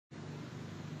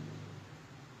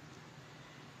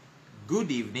Good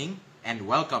evening and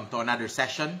welcome to another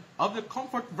session of the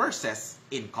Comfort Verses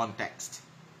in Context.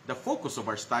 The focus of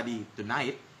our study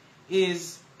tonight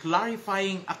is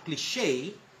clarifying a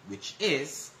cliche, which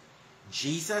is,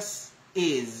 Jesus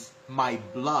is my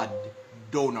blood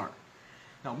donor.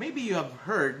 Now maybe you have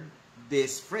heard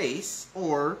this phrase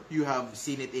or you have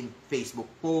seen it in Facebook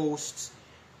posts,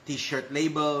 t-shirt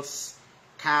labels,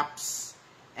 caps,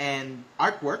 and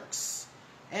artworks.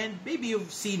 And maybe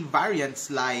you've seen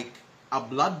variants like a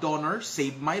blood donor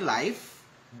saved my life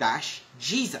 -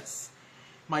 Jesus.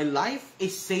 My life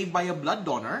is saved by a blood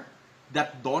donor.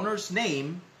 That donor's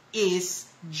name is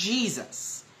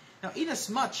Jesus. Now,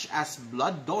 inasmuch as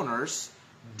blood donors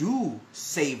do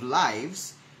save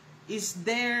lives, is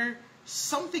there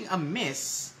something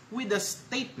amiss with the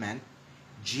statement,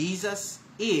 Jesus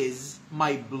is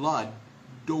my blood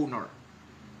donor?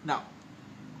 Now,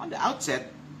 on the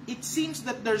outset, it seems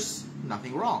that there's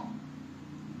nothing wrong.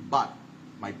 But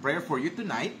my prayer for you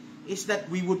tonight is that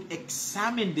we would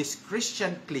examine this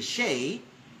Christian cliche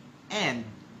and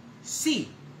see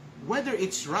whether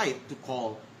it's right to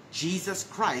call Jesus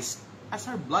Christ as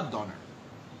our blood donor.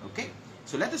 Okay?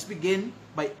 So let us begin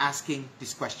by asking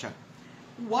this question.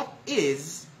 What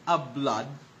is a blood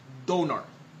donor?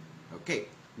 Okay,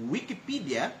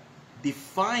 Wikipedia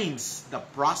defines the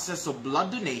process of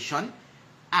blood donation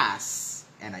as,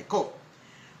 and I quote,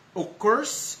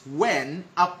 occurs when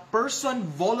a person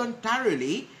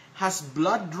voluntarily has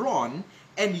blood drawn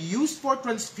and used for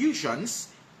transfusions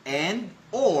and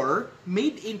or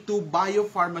made into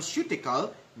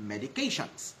biopharmaceutical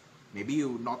medications. Maybe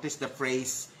you notice the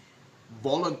phrase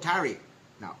voluntary.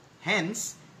 Now,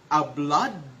 hence, a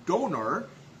blood donor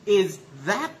is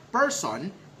that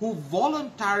person who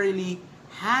voluntarily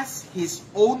has his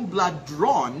own blood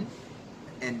drawn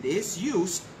and is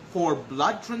used for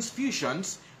blood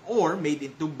transfusions or made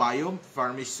into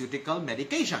biopharmaceutical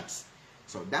medications.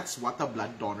 So that's what a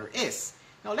blood donor is.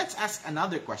 Now let's ask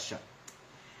another question.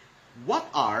 What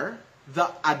are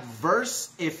the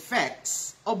adverse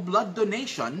effects of blood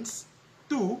donations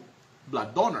to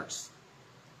blood donors?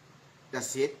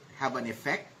 Does it have an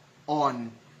effect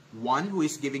on one who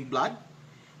is giving blood?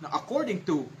 Now, according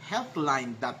to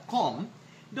healthline.com,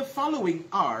 the following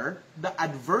are the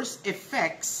adverse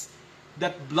effects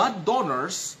that blood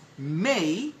donors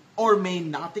may or may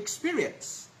not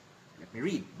experience. Let me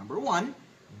read. Number 1,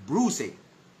 bruising.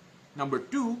 Number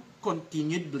 2,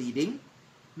 continued bleeding.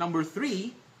 Number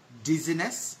 3,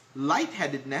 dizziness,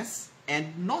 lightheadedness,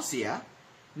 and nausea.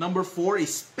 Number 4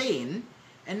 is pain.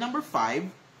 And number 5,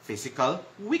 physical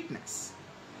weakness.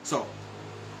 So,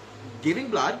 giving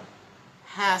blood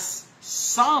has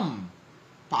some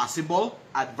possible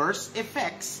adverse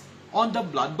effects on the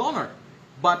blood donor,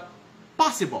 but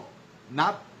possible,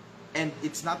 and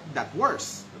it's not that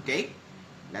worse. Okay,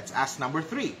 let's ask number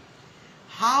 3.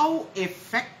 How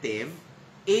effective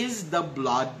is the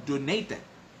blood donated?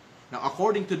 Now,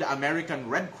 according to the American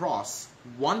Red Cross,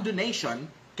 one donation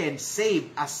can save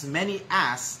as many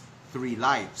as 3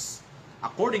 lives.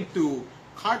 According to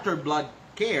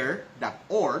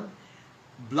CarterBloodCare.org,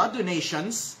 blood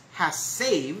donations has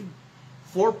saved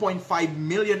 4.5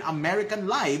 million American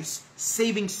lives,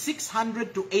 saving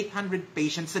 600 to 800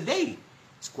 patients a day.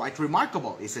 It's quite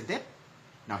remarkable, isn't it?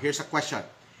 Now, here's a question.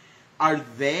 Are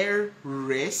there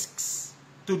risks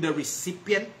to the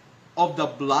recipient of the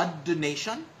blood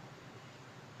donation?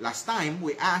 Last time,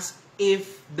 we asked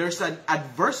if there's an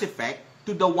adverse effect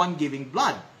to the one giving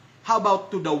blood. How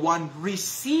about to the one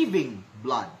receiving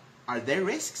blood? Are there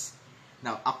risks?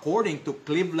 Now, according to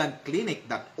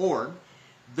clevelandclinic.org,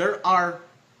 there are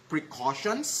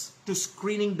precautions to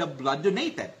screening the blood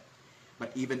donated.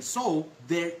 But even so,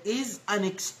 there is an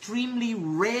extremely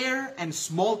rare and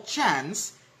small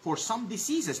chance for some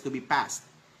diseases to be passed.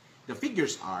 The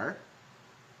figures are,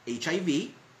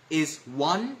 HIV is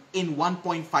 1 in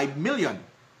 1.5 million,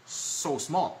 so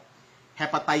small.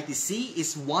 Hepatitis C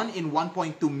is 1 in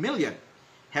 1.2 million.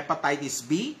 Hepatitis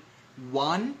B,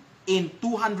 1 in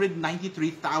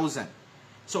 293,000.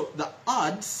 So the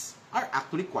odds are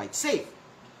actually quite safe.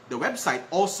 The website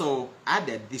also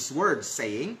added this word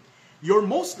saying, you're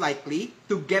most likely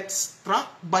to get struck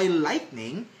by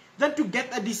lightning than to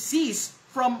get a disease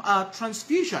from a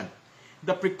transfusion.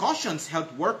 The precautions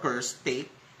health workers take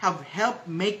have helped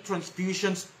make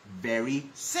transfusions very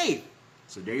safe.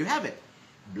 So there you have it.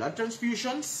 Blood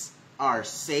transfusions are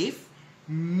safe,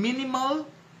 minimal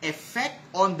effect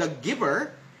on the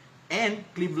giver, and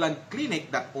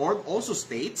clevelandclinic.org also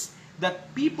states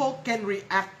that people can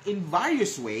react in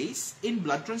various ways in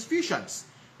blood transfusions.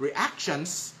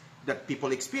 Reactions that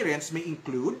people experience may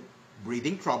include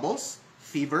breathing troubles,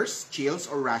 fevers, chills,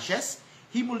 or rashes,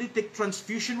 hemolytic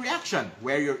transfusion reaction,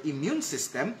 where your immune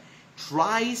system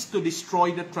tries to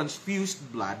destroy the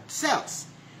transfused blood cells.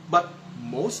 But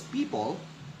most people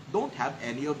don't have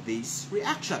any of these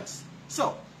reactions.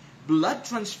 So, blood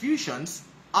transfusions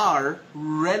are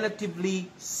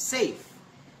relatively safe.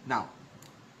 Now,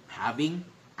 having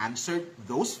answered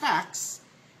those facts,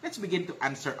 let's begin to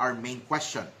answer our main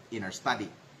question in our study.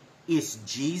 Is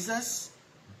Jesus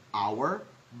our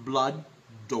blood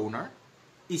donor?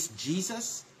 Is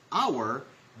Jesus our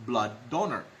blood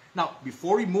donor? Now,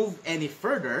 before we move any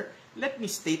further, let me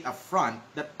state up front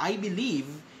that I believe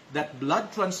that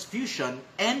blood transfusion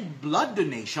and blood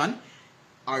donation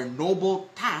are noble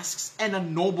tasks and a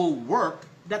noble work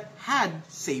that had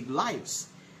saved lives.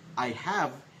 I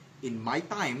have, in my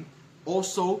time,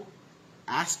 also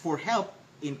asked for help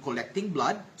in collecting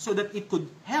blood so that it could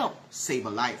help save a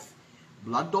life.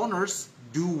 Blood donors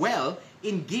do well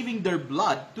in giving their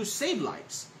blood to save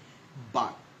lives.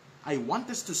 But I want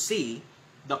us to see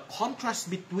the contrast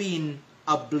between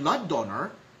a blood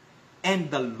donor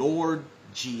and the Lord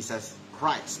Jesus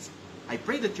Christ. I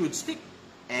pray that you would stick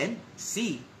and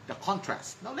see the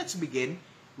contrast. Now let's begin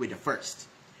with the first.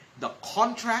 The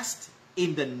contrast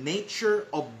in the nature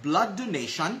of blood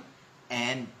donation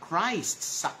and Christ's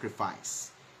sacrifice.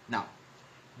 Now,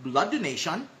 blood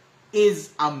donation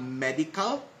is a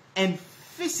medical and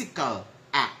physical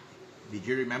act. Did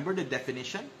you remember the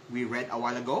definition we read a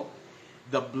while ago?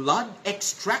 The blood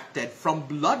extracted from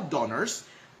blood donors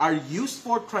are used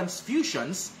for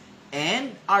transfusions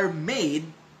and are made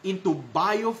into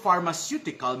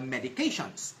biopharmaceutical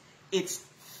medications. It's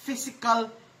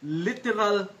physical,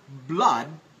 literal blood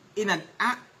in an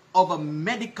act of a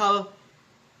medical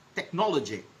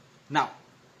technology. Now,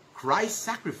 Christ's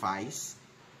sacrifice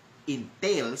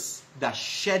entails the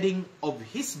shedding of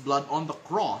His blood on the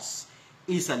cross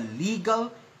is a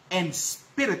legal and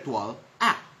spiritual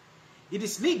act. It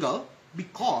is legal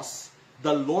because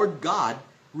the Lord God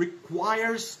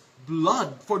requires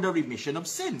blood for the remission of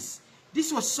sins.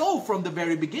 This was so from the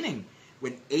very beginning.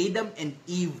 When Adam and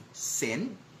Eve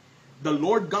sinned, the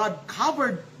Lord God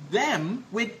covered them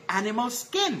with animal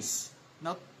skins.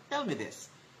 Now, tell me this.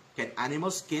 Can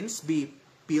animal skins be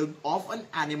peeled off an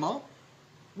animal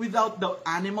without the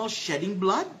animal shedding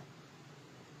blood?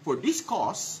 For this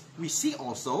cause, we see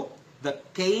also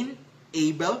that Cain,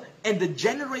 Abel, and the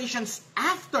generations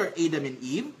after Adam and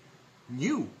Eve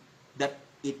knew that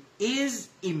it is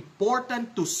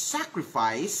important to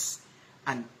sacrifice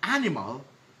an animal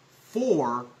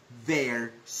for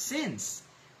their sins.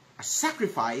 A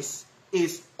sacrifice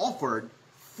is offered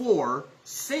for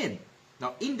sin.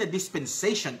 Now, in the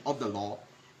dispensation of the law,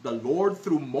 the Lord,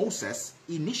 through Moses,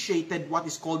 initiated what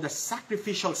is called the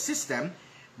sacrificial system,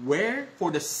 where for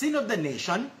the sin of the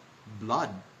nation, blood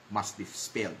must be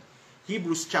spilled.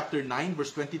 Hebrews chapter 9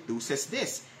 verse 22 says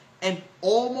this, "And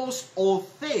almost all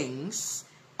things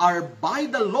are by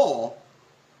the law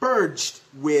purged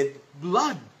with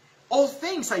blood." All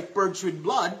things are purged with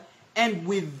blood, and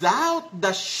without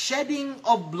the shedding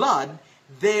of blood,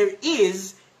 there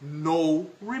is no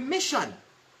remission.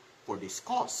 For this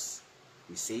cause,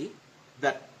 we see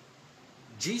that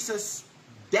Jesus'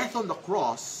 death on the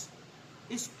cross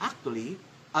is actually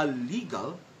a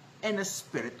legal and a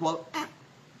spiritual act.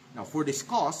 Now, for this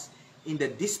cause, in the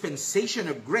dispensation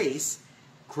of grace,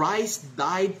 Christ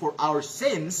died for our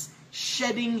sins,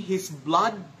 shedding His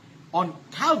blood on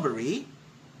Calvary,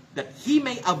 that He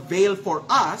may avail for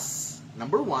us,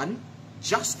 number one,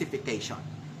 justification.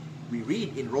 We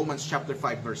read in Romans chapter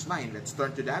 5 verse 9. Let's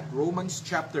turn to that. Romans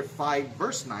chapter 5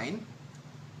 verse 9.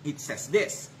 It says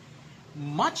this,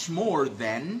 "Much more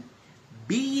then,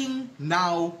 being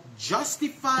now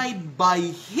justified by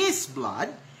His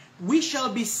blood, we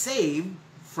shall be saved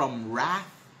from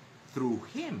wrath through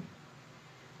Him."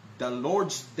 The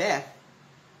Lord's death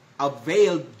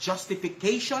availed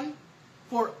justification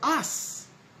for us.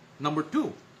 Number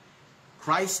two,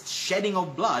 Christ's shedding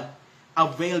of blood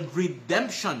availed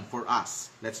redemption for us.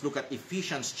 Let's look at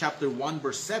Ephesians chapter 1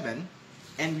 verse 7,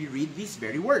 and we read these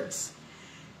very words.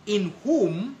 "In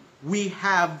whom we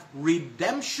have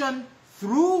redemption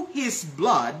through His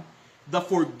blood, the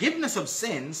forgiveness of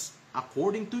sins,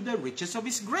 according to the riches of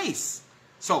His grace."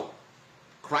 So,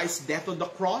 Christ's death on the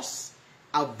cross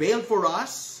availed for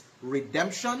us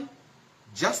redemption,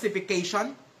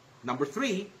 justification. Number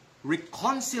three,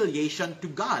 reconciliation to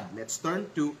God. Let's turn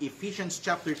to Ephesians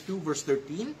chapter 2 verse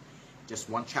 13, just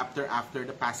one chapter after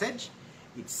the passage.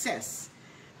 It says,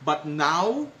 "But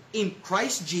now in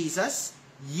Christ Jesus,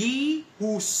 ye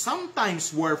who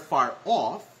sometimes were far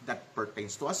off," that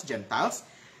pertains to us Gentiles,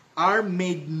 "are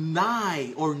made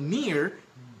nigh or near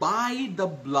by the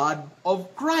blood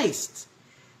of Christ."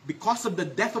 because of the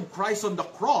death of Christ on the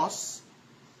cross,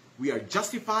 we are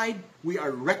justified, we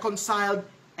are reconciled,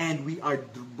 and we are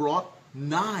brought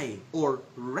nigh or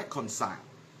reconciled.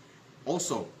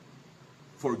 Also,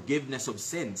 forgiveness of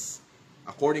sins.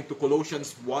 According to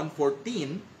Colossians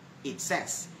 1:14, it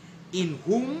says, in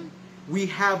whom we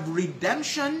have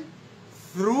redemption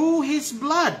through His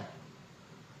blood,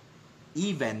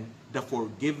 even the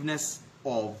forgiveness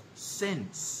of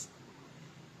sins.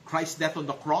 Christ's death on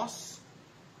the cross,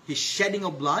 His shedding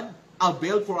of blood,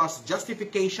 availed for us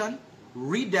justification,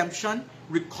 redemption,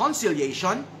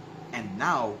 reconciliation, and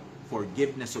now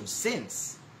forgiveness of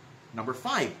sins. Number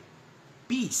 5,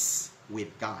 peace with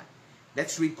God.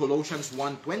 Let's read Colossians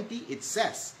 1:20. It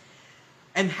says,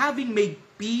 and having made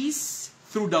peace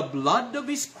through the blood of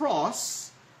His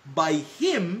cross, by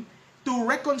Him to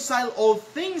reconcile all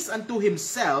things unto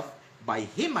Himself, by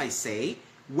Him I say,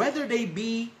 whether they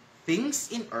be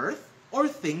things in earth or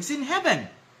things in heaven.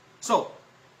 So,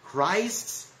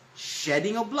 Christ's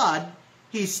shedding of blood,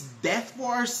 His death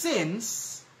for our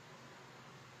sins,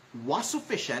 was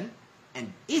sufficient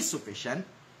and is sufficient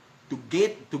to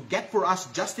get for us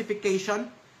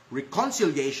justification,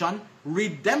 reconciliation,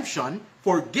 redemption,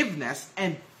 forgiveness,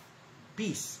 and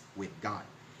peace with God.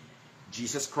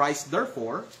 Jesus Christ,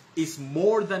 therefore, is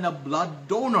more than a blood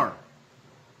donor.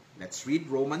 Let's read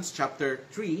Romans chapter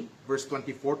 3, verse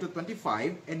 24 to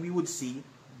 25, and we would see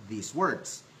these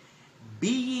words.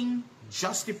 Being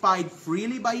justified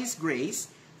freely by His grace,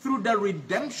 through the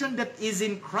redemption that is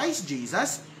in Christ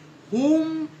Jesus,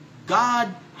 whom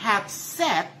God hath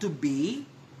set to be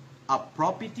a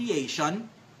propitiation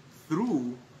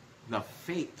through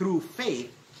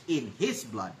faith in His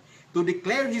blood, to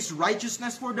declare His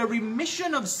righteousness for the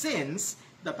remission of sins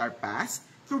that are past,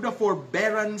 through the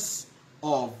forbearance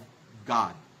of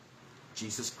God.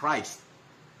 Jesus Christ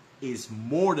is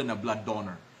more than a blood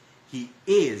donor. He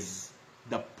is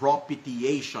the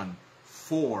propitiation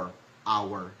for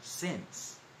our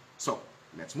sins. So,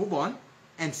 let's move on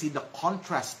and see the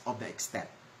contrast of the extent.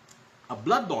 A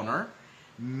blood donor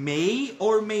may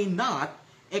or may not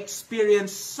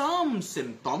experience some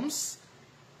symptoms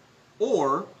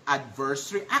or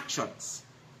adverse reactions.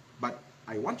 But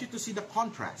I want you to see the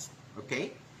contrast,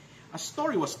 okay? A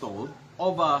story was told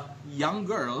of a young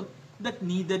girl that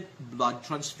needed blood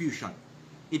transfusion.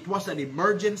 It was an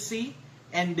emergency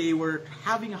and they were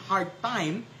having a hard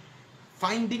time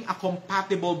finding a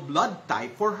compatible blood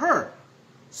type for her.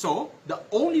 So, the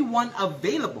only one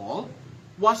available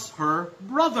was her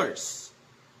brother's.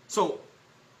 So,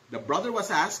 the brother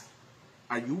was asked,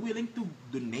 are you willing to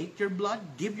donate your blood,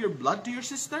 give your blood to your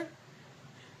sister?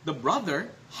 The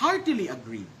brother heartily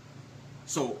agreed.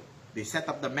 So, they set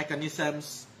up the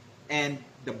mechanisms and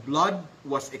the blood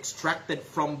was extracted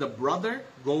from the brother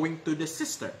going to the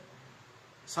sister.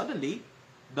 Suddenly,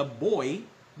 the boy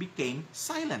became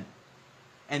silent.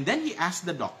 And then he asked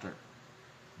the doctor,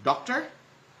 Doctor,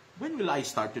 when will I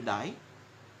start to die?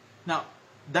 Now,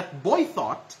 that boy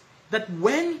thought that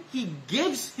when he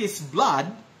gives his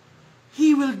blood,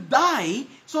 he will die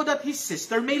so that his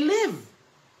sister may live.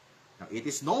 Now, it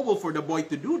is noble for the boy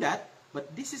to do that,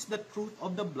 but this is the truth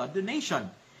of the blood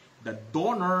donation. The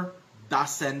donor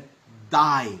doesn't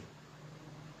die.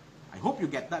 I hope you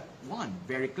get that one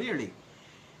very clearly.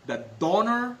 The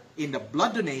donor in the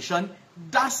blood donation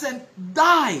doesn't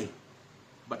die.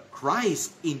 But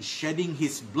Christ, in shedding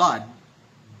His blood,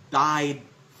 died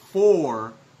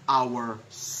for our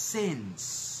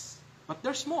sins. But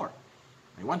there's more.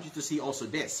 I want you to see also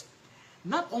this.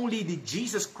 Not only did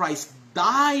Jesus Christ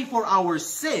die for our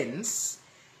sins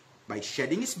by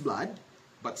shedding His blood,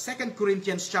 but 2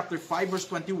 Corinthians chapter 5 verse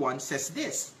 21 says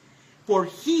this, for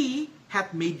He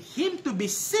hath made Him to be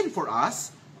sin for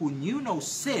us, who knew no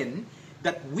sin,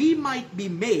 that we might be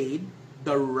made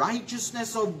the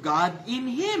righteousness of God in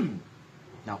Him.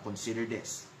 Now consider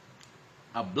this.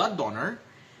 A blood donor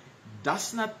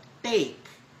does not take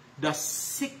the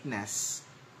sickness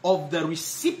of the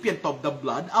recipient of the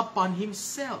blood upon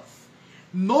himself,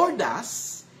 nor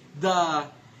does the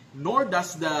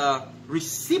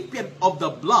recipient of the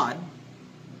blood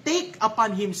take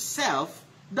upon himself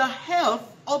the health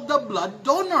of the blood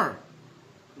donor.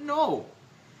 No.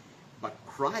 But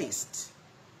Christ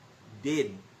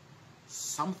did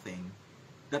something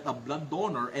that a blood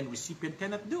donor and recipient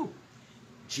cannot do.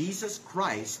 Jesus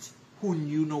Christ, who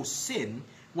knew no sin,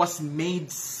 was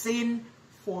made sin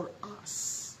for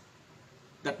us.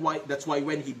 That's why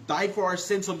when He died for our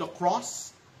sins on the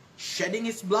cross, shedding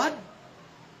His blood,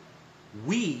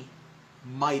 we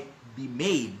might be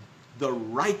made the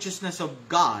righteousness of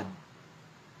God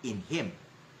in Him.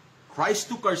 Christ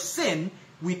took our sin,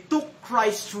 we took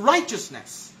Christ's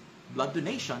righteousness. blood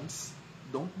donations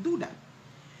don't do that.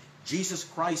 Jesus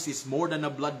Christ is more than a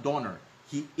blood donor.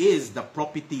 He is the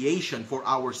propitiation for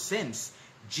our sins.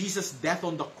 Jesus' death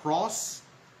on the cross,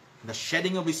 the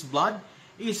shedding of His blood,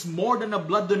 is more than a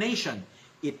blood donation.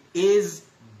 It is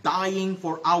dying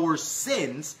for our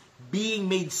sins, being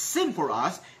made sin for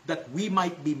us, that we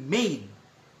might be made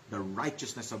the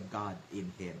righteousness of God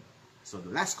in Him. So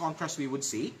the last contrast we would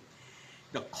see,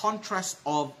 the contrast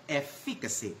of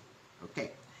efficacy.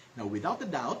 Okay, now without a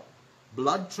doubt,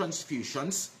 blood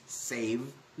transfusions save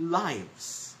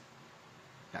lives.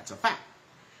 That's a fact.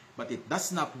 But it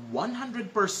does not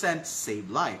 100% save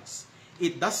lives.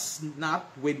 It does not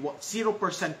with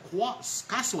 0%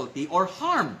 casualty or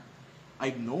harm.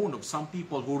 I've known of some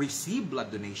people who received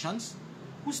blood donations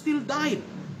who still died.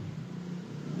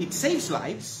 It saves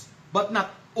lives, but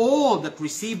not all that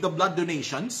receive the blood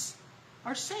donations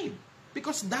are saved.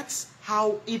 Because that's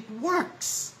how it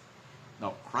works.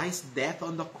 Now, Christ's death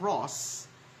on the cross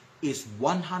is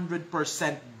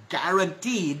 100%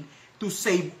 guaranteed to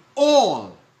save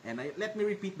all. And let me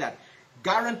repeat that.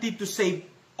 Guaranteed to save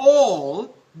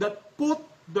all that put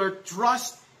their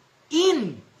trust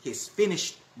in His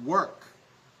finished work.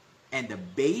 And the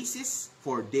basis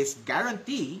for this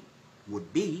guarantee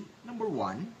would be, number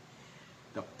one,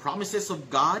 the promises of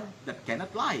God that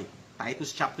cannot lie.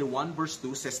 Titus chapter 1 verse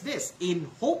 2 says this, in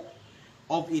hope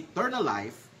of eternal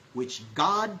life, which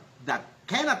God that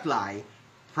cannot lie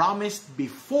promised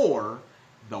before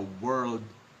the world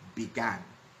began.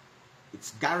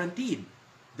 It's guaranteed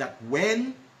that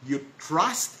when you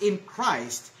trust in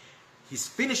Christ, His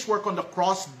finished work on the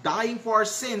cross, dying for our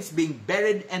sins, being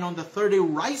buried, and on the third day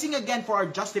rising again for our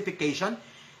justification,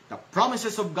 the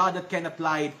promises of God that cannot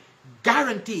lie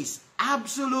guarantees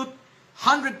absolute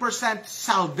 100%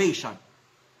 salvation.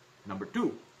 Number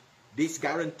two, this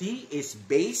guarantee is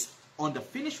based on the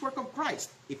finished work of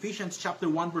Christ. Ephesians chapter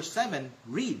 1 verse 7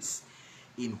 reads,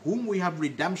 in whom we have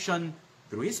redemption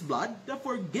through His blood, the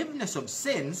forgiveness of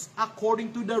sins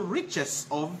according to the riches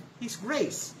of His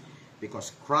grace.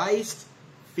 Because Christ's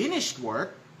finished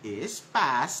work is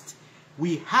past,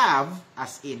 we have,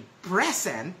 as in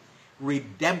present,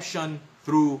 redemption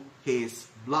through His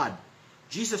blood.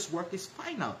 Jesus' work is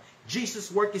final.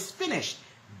 Jesus' work is finished.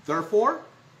 Therefore,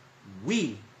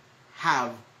 we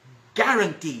have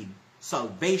guaranteed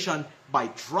salvation by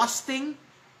trusting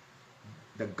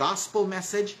the gospel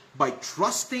message, by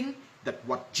trusting that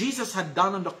what Jesus had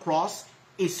done on the cross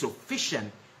is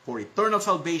sufficient for eternal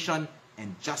salvation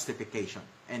and justification.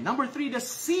 And number three, the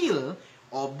seal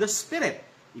of the Spirit.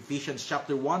 Ephesians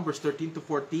chapter 1 verse 13 to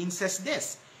 14 says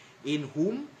this, in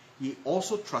whom ye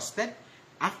also trusted,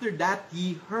 after that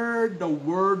ye heard the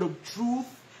word of truth,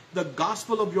 the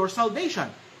gospel of your salvation,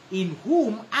 in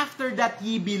whom after that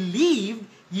ye believed,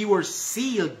 ye were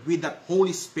sealed with that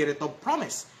Holy Spirit of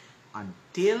promise,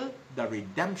 until the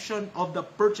redemption of the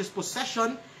purchased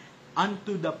possession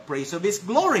unto the praise of His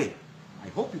glory. I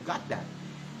hope you got that.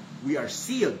 We are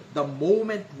sealed the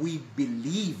moment we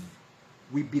believe.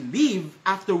 We believe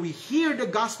after we hear the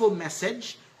gospel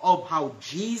message of how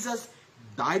Jesus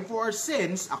died for our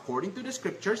sins according to the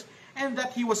scriptures, and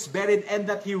that He was buried and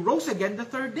that He rose again the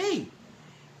third day.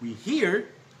 We hear,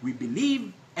 we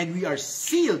believe, and we are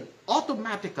sealed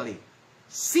automatically.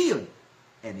 Sealed.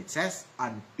 And it says,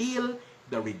 until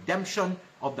the redemption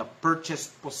of the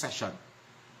purchased possession.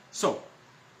 So,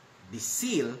 the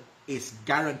seal is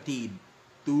guaranteed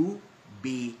to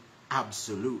be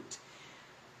absolute.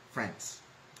 Friends,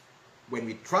 when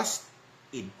we trust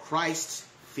in Christ's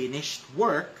finished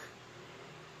work,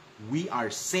 we are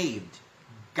saved,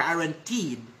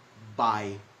 guaranteed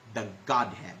by the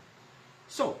Godhead.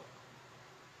 So,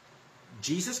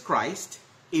 Jesus Christ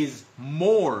is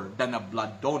more than a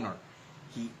blood donor.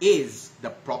 He is the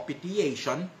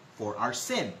propitiation for our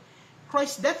sin.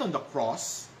 Christ's death on the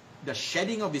cross, the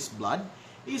shedding of His blood,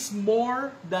 is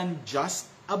more than just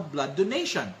a blood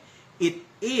donation. It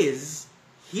is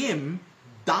Him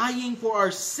dying for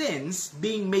our sins,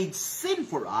 being made sin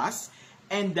for us,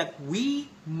 and that we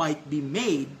might be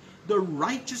made the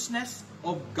righteousness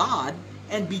of God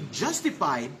and be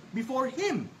justified before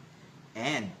Him.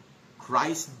 And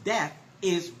Christ's death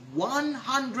is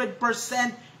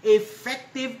 100%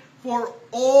 effective for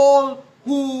all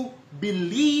who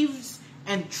believes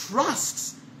and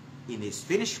trusts in His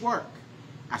finished work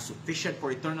as sufficient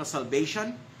for eternal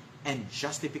salvation and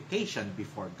justification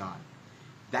before God.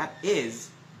 That is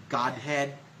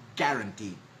Godhead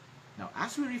guaranteed. Now,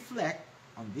 as we reflect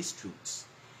on these truths,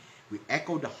 we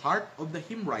echo the heart of the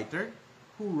hymn writer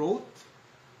who wrote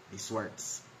these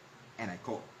words, and I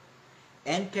quote,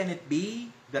 "And can it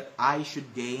be that I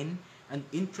should gain an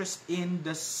interest in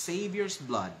the Savior's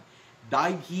blood,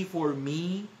 Died he for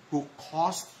me, who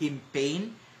caused him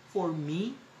pain, for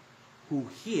me, who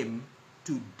him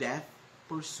to death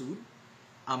pursued?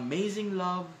 Amazing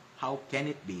love, how can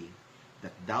it be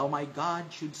that thou, my God,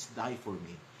 shouldst die for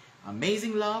me?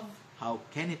 Amazing love, how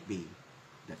can it be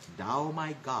that thou,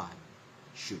 my God,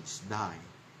 shouldst die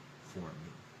for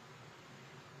me?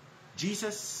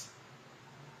 Jesus,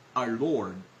 our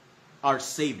Lord, our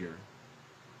Savior,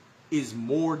 is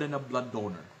more than a blood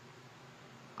donor.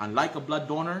 Unlike a blood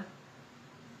donor,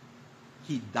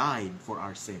 He died for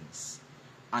our sins.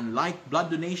 Unlike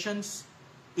blood donations,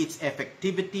 its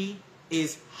effectivity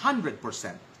is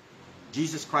 100%.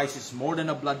 Jesus Christ is more than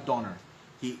a blood donor.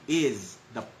 He is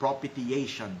the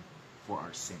propitiation for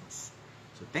our sins.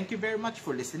 So thank you very much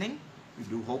for listening. We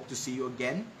do hope to see you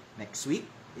again next week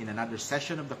in another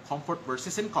session of the Comfort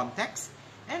Verses in Context.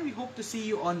 And we hope to see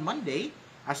you on Monday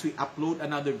as we upload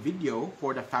another video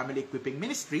for the Family Equipping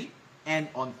Ministry. And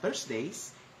on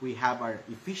Thursdays, we have our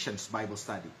Ephesians Bible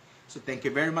study. So thank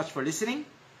you very much for listening.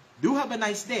 Do have a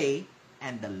nice day,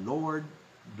 and the Lord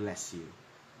bless you.